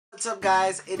what's up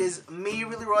guys, it is me,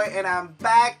 reallyroy, and I'm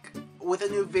back with a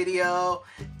new video,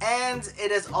 and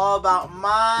it is all about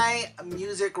my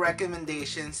music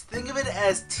recommendations. Think of it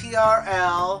as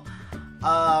TRL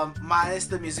minus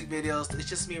the music videos. It's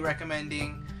just me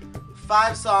recommending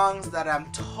 5 songs that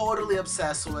I'm totally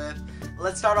obsessed with.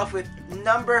 Let's start off with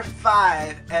number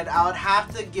 5, and I would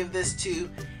have to give this to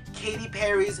Katy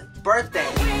Perry's Birthday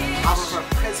off of her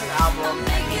Prison album.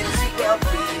 It's super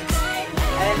upbeat,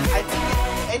 and I think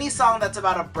any song that's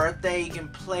about a birthday you can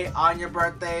play on your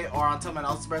birthday or on someone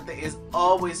else's birthday is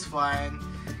always fun,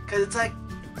 because it's like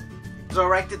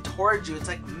directed towards you, it's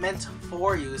like meant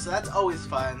for you, so that's always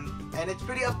fun, and it's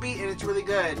pretty upbeat and it's really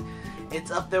good. It's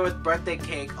up there with Birthday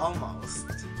Cake almost.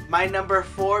 My number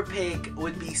 4 pick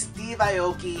would be Steve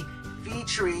Aoki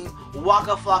featuring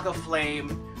Waka Flaka Flame,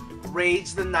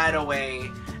 Rage the Night Away.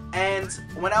 And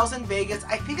when I was in Vegas,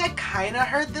 I think I kind of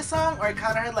heard this song, or I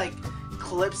kind of heard like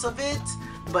clips of it,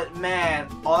 but man,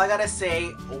 all I gotta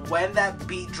say, when that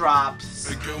beat drops,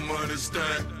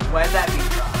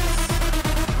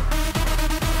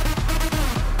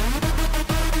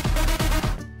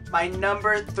 my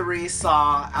number 3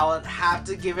 song, I would have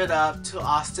to give it up to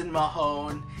Austin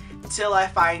Mahone, Till I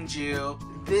Find You.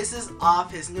 This is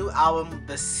off his new album,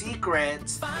 The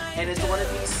Secret, and it's one of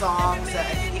these songs that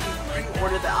I think if you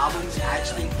pre-order the album, you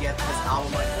actually get this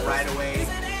album like right away.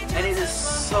 And it is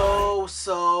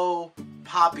so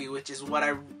poppy, which is what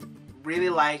I really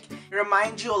like. It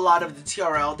reminds you a lot of the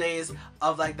TRL days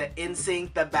of like the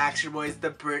NSYNC, the Backstreet Boys,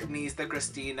 the Britneys, the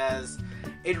Christinas.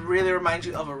 It really reminds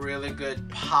you of a really good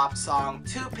pop song.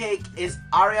 2 pick is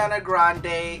Ariana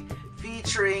Grande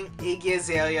featuring Iggy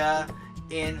Azalea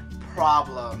in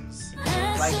Problems.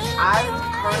 Like, I'm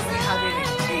currently having an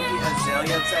Iggy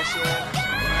Azalea obsession,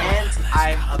 and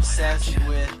I'm obsessed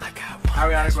with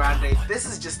Ariana Grande. This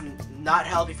is just not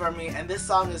healthy for me, and this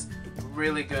song is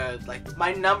really good. Like,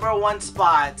 my number 1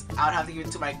 spot, I would have to give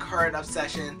it to my current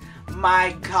obsession,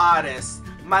 my goddess,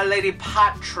 my lady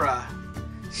Patra.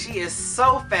 She is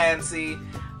so fancy,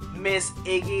 Miss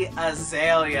Iggy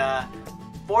Azalea,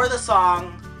 for the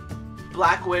song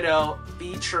Black Widow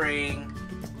featuring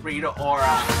Rita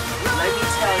Ora. Let me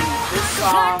tell you, this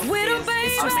song is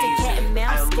amazing. I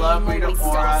love Rita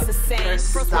Ora. Her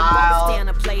style,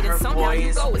 her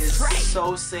voice is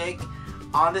so sick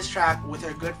on this track with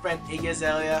her good friend Iggy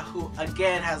Azalea, who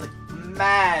again has like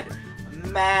mad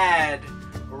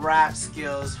rap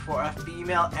skills for a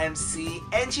female MC,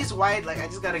 and she's white. Like, I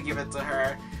just gotta give it to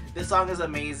her. This song is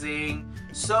amazing.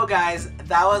 So guys,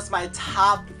 that was my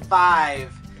top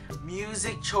 5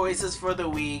 music choices for the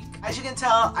week. As you can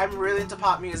tell, I'm really into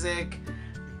pop music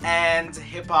and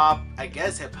hip-hop. I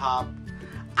guess hip-hop.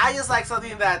 I just like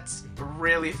something that's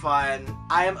really fun.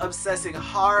 I am obsessing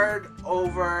hard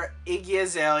over Iggy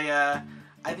Azalea.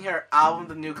 I think her album,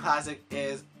 The New Classic,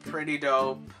 is pretty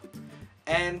dope.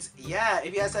 And yeah,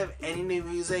 if you guys have any new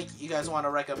music you guys want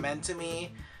to recommend to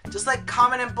me, just like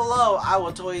comment it below. I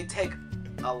will totally take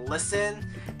a listen,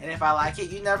 and if I like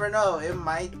it, you never know, it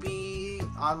might be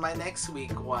on my next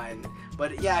week one.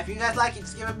 But yeah, if you guys like it,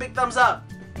 just give it a big thumbs up,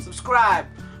 subscribe,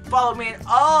 follow me on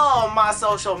all my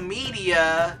social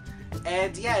media,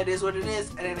 and yeah, it is what it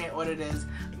is, and it ain't what it is.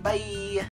 Bye.